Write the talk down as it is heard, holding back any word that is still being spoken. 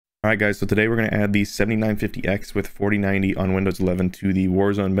Alright guys, so today we're going to add the 7950X with 4090 on Windows 11 to the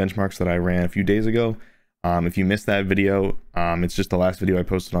Warzone benchmarks that I ran a few days ago. If you missed that video, it's just the last video I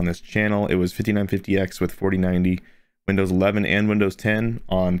posted on this channel. It was 5950X with 4090, Windows 11 and Windows 10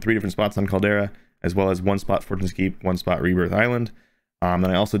 on 3 different spots on Caldera, as well as one spot Fortune's Keep, one spot Rebirth Island. Then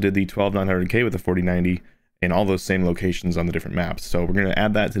I also did the 12900K with the 4090 in all those same locations on the different maps. So we're going to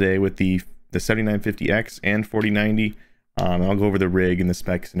add that today with the 7950X and 4090. I'll go over the rig and the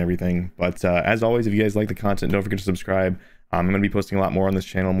specs and everything, but as always, if you guys like the content, don't forget to subscribe. I'm going to be posting a lot more on this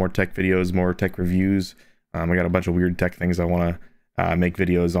channel, more tech videos, more tech reviews. I got a bunch of weird tech things I want to make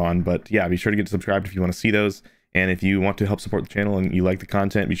videos on, but yeah, be sure to get subscribed if you want to see those, and if you want to help support the channel and you like the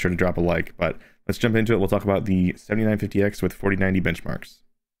content, be sure to drop a like. But let's jump into it. We'll talk about the 7950X with 4090 benchmarks.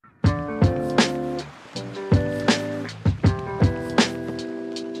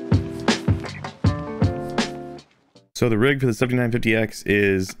 So the rig for the 7950X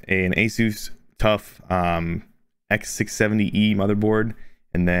is an ASUS TUF X670E motherboard,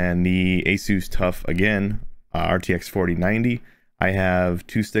 and then the ASUS TUF again RTX 4090. I have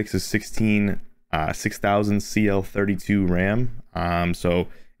two sticks of 6000 CL32 RAM. So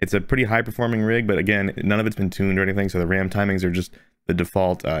it's a pretty high performing rig, but again, none of it's been tuned or anything. So the RAM timings are just the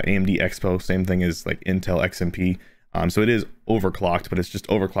default AMD Expo, same thing as like Intel XMP. So it is overclocked, but it's just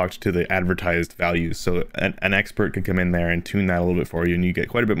overclocked to the advertised values. So an expert could come in there and tune that a little bit for you, and you get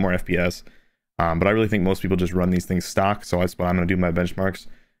quite a bit more FPS. But I really think most people just run these things stock. So that's what I'm going to do my benchmarks.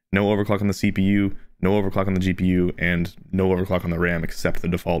 No overclock on the CPU, no overclock on the GPU, and no overclock on the RAM except the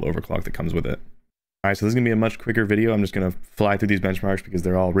default overclock that comes with it. All right, so this is going to be a much quicker video. I'm just going to fly through these benchmarks because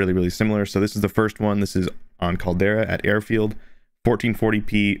they're all really, really similar. So this is the first one. This is on Caldera at Airfield,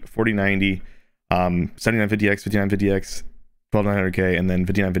 1440p, 4090. 7950X, 5950X, 12900K, and then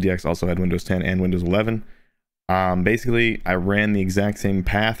 5950X also had Windows 10 and Windows 11. Basically, I ran the exact same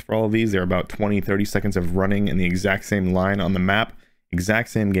path for all of these. They're about 20-30 seconds of running in the exact same line on the map,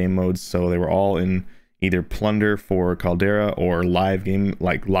 exact same game modes. So they were all in either Plunder for Caldera or live game,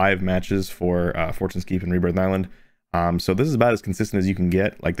 like live matches for Fortune's Keep and Rebirth Island. So this is about as consistent as you can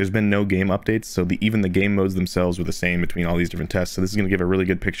get. Like, there's been no game updates, so even the game modes themselves were the same between all these different tests. So this is going to give a really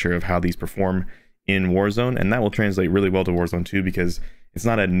good picture of how these perform in Warzone, and that will translate really well to Warzone 2 because it's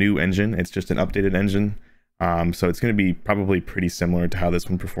not a new engine, it's just an updated engine. So it's going to be probably pretty similar to how this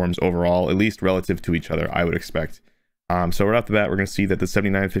one performs overall, at least relative to each other, I would expect. So right off the bat, we're going to see that the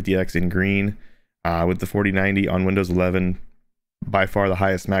 7950X in green with the 4090 on Windows 11, by far the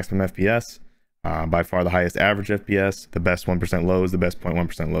highest maximum FPS. By far the highest average FPS, the best 1% lows, the best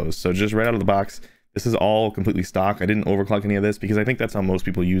 0.1% lows. So just right out of the box, this is all completely stock. I didn't overclock any of this because I think that's how most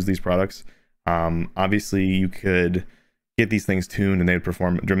people use these products. Obviously you could get these things tuned and they would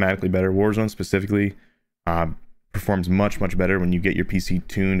perform dramatically better. Warzone specifically performs much better when you get your PC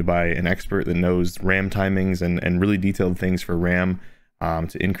tuned by an expert that knows RAM timings and really detailed things for RAM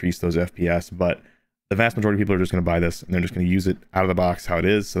to increase those FPS. But the vast majority of people are just going to buy this and they're just going to use it out of the box how it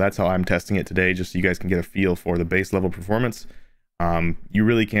is. So that's how I'm testing it today, just so you guys can get a feel for the base level performance. You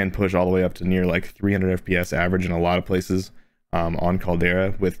really can push all the way up to near like 300 FPS average in a lot of places on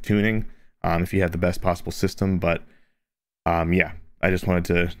Caldera with tuning if you have the best possible system. But yeah, I just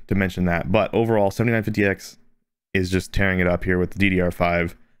wanted to mention that. But overall, 7950X is just tearing it up here with the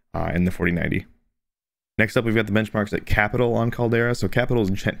DDR5 and the 4090. Next up, we've got the benchmarks at Capital on Caldera. So Capital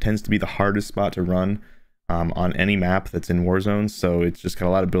tends to be the hardest spot to run on any map that's in Warzone. So it's just got a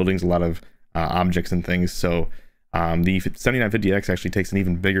lot of buildings, a lot of objects and things. So the 7950X actually takes an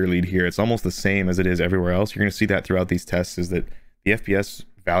even bigger lead here. It's almost the same as it is everywhere else. You're going to see that throughout these tests, is that the FPS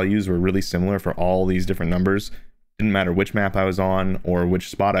values were really similar for all these different numbers. Didn't matter which map I was on or which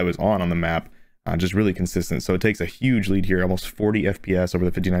spot I was on the map, just really consistent. So it takes a huge lead here, almost 40 FPS over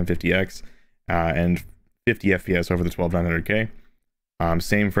the 5950X and 50 FPS over the 12900K.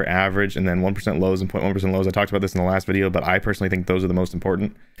 Same for average, and then 1% lows and 0.1% lows. I talked about this in the last video, but I personally think those are the most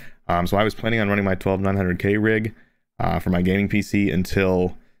important. So I was planning on running my 12900K rig for my gaming PC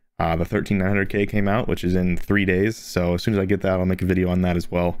until the 13900K came out, which is in 3 days. So as soon as I get that, I'll make a video on that as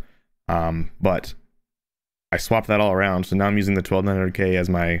well. But I swapped that all around, so now I'm using the 12900K as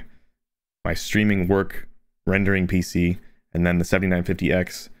my streaming work rendering PC, and then the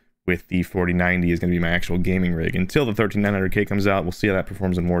 7950X with the 4090 is going to be my actual gaming rig until the 13900K comes out. We'll see how that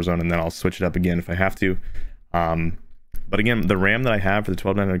performs in Warzone, and then I'll switch it up again if I have to. But again, the RAM that I have for the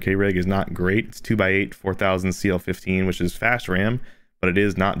 12900K rig is not great. It's 2x8 4000 CL15, which is fast RAM, but it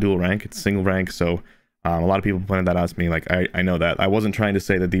is not dual rank, it's single rank. So a lot of people pointed that out to me. Like, I know that. I wasn't trying to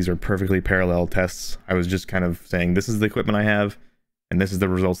say that these are perfectly parallel tests. I was just kind of saying, this is the equipment I have, and this is the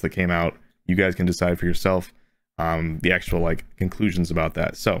results that came out. You guys can decide for yourself. the actual like conclusions about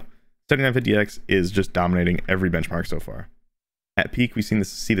that. So 7950X is just dominating every benchmark so far. At peak, we see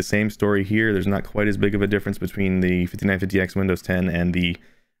the same story here. There's not quite as big of a difference between the 5950X Windows 10 and the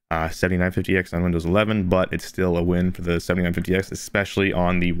 7950X on Windows 11, but it's still a win for the 7950X, especially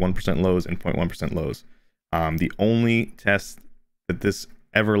on the 1% lows and 0.1% lows. The only test that this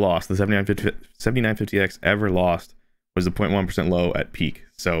ever lost, the 7950X ever lost, was the 0.1% low at peak.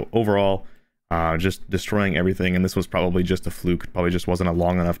 So overall, just destroying everything, and this was probably just a fluke. Probably just wasn't a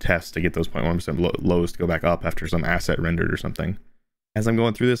long enough test to get those 0.1% lows to go back up after some asset rendered or something. As I'm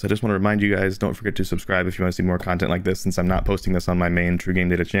going through this, I just want to remind you guys, don't forget to subscribe if you want to see more content like this, since I'm not posting this on my main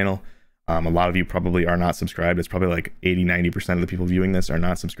TrueGameData channel. A lot of you probably are not subscribed. It's probably like 80-90% of the people viewing this are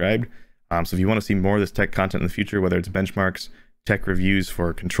not subscribed. So if you want to see more of this tech content in the future, whether it's benchmarks, tech reviews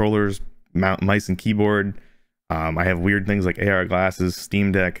for controllers, mice and keyboard, I have weird things like AR glasses,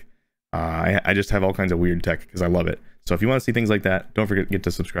 Steam Deck. I just have all kinds of weird tech because I love it. So if you want to see things like that, don't forget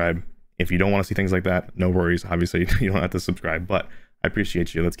to subscribe. If you don't want to see things like that, no worries. Obviously, you don't have to subscribe, but I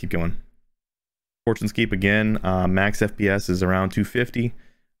appreciate you. Let's keep going. Fortune's Keep again. Max FPS is around 250.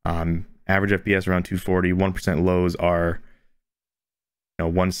 Average FPS around 240. 1% lows are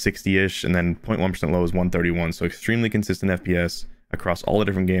 160-ish, and then 0.1% low is 131. So extremely consistent FPS across all the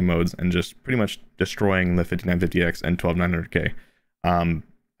different game modes, and just pretty much destroying the 5950X and 12900K.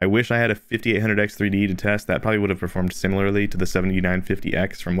 I wish I had a 5800X 3D to test. That probably would have performed similarly to the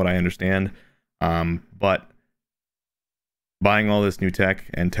 7950X from what I understand. But buying all this new tech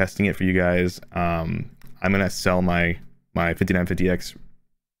and testing it for you guys, I'm gonna sell my 5950X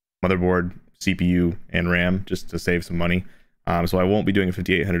motherboard, CPU, and RAM just to save some money. So I won't be doing a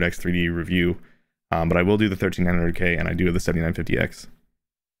 5800X 3D review, but I will do the 13900K, and I do have the 7950X.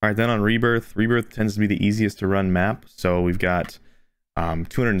 All right, then on Rebirth. Rebirth tends to be the easiest to run map. So we've got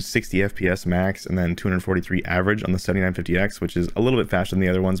 260 FPS max and then 243 average on the 7950X, which is a little bit faster than the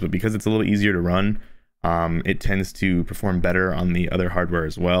other ones, but because it's a little easier to run, it tends to perform better on the other hardware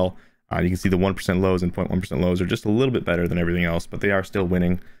as well. You can see the 1% lows and 0.1% lows are just a little bit better than everything else, but they are still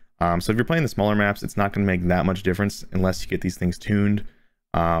winning. So if you're playing the smaller maps, it's not going to make that much difference unless you get these things tuned.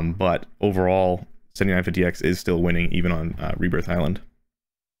 But overall, 7950X is still winning even on Rebirth Island.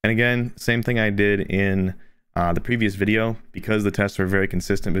 And again, same thing I did in the previous video. Because the tests are very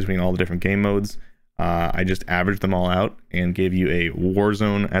consistent between all the different game modes, I just averaged them all out and gave you a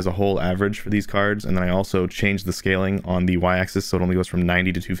Warzone as a whole average for these cards. And then I also changed the scaling on the y-axis, so it only goes from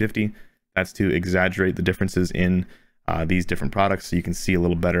 90 to 250. That's to exaggerate the differences in these different products, so you can see a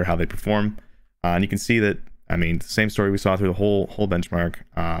little better how they perform. And you can see that, I mean, the same story we saw through the whole benchmark.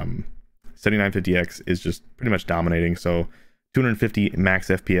 7950X is just pretty much dominating. So 250 max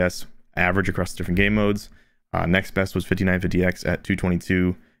FPS average across the different game modes. Next best was 5950X at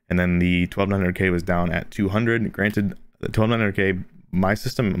 222, and then the 12900K was down at 200. Granted, the 12900K, my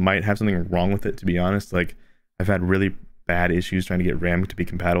system might have something wrong with it, to be honest. Like, I've had really bad issues trying to get RAM to be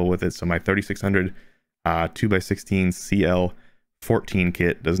compatible with it. So my 3600 2x16 CL14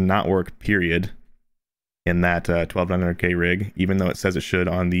 kit does not work, period, in that 12900K rig, even though it says it should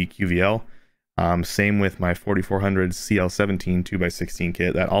on the QVL. Same with my 4400 CL17 2x16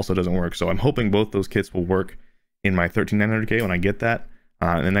 kit. That also doesn't work. So I'm hoping both those kits will work in my 13900K when I get that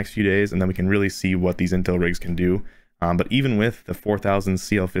in the next few days, and then we can really see what these Intel rigs can do. But even with the 4000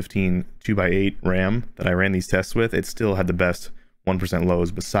 CL15 2x8 RAM that I ran these tests with, it still had the best 1%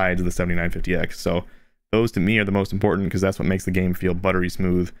 lows besides the 7950X. So those to me are the most important, because that's what makes the game feel buttery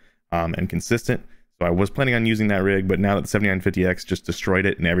smooth and consistent. So I was planning on using that rig, but now that the 7950X just destroyed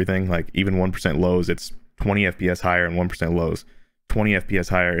it and everything, like even 1% lows, it's 20 FPS higher and 1% lows, 20 FPS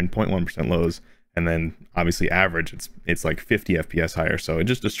higher and 0.1% lows, and then obviously average, it's like 50 FPS higher. So it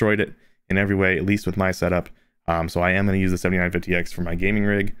just destroyed it in every way, at least with my setup. So I am going to use the 7950X for my gaming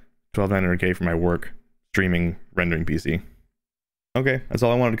rig, 12900K for my work, streaming, rendering PC. Okay, that's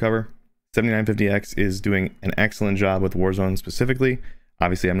all I wanted to cover. 7950X is doing an excellent job with Warzone specifically.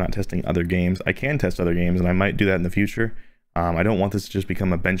 Obviously, I'm not testing other games. I can test other games, and I might do that in the future. I don't want this to just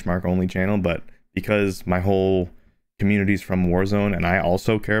become a benchmark-only channel, but because my whole community's from Warzone, and I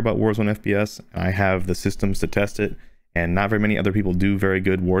also care about Warzone FPS, and I have the systems to test it, and not very many other people do very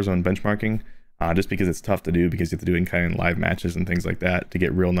good Warzone benchmarking, just because it's tough to do, because you have to do it in kind of live matches and things like that to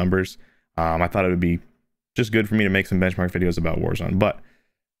get real numbers. I thought it would be just good for me to make some benchmark videos about Warzone. But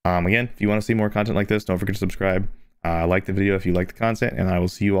again, if you want to see more content like this, don't forget to subscribe. Like the video if you like the content, and I will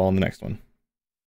see you all in the next one.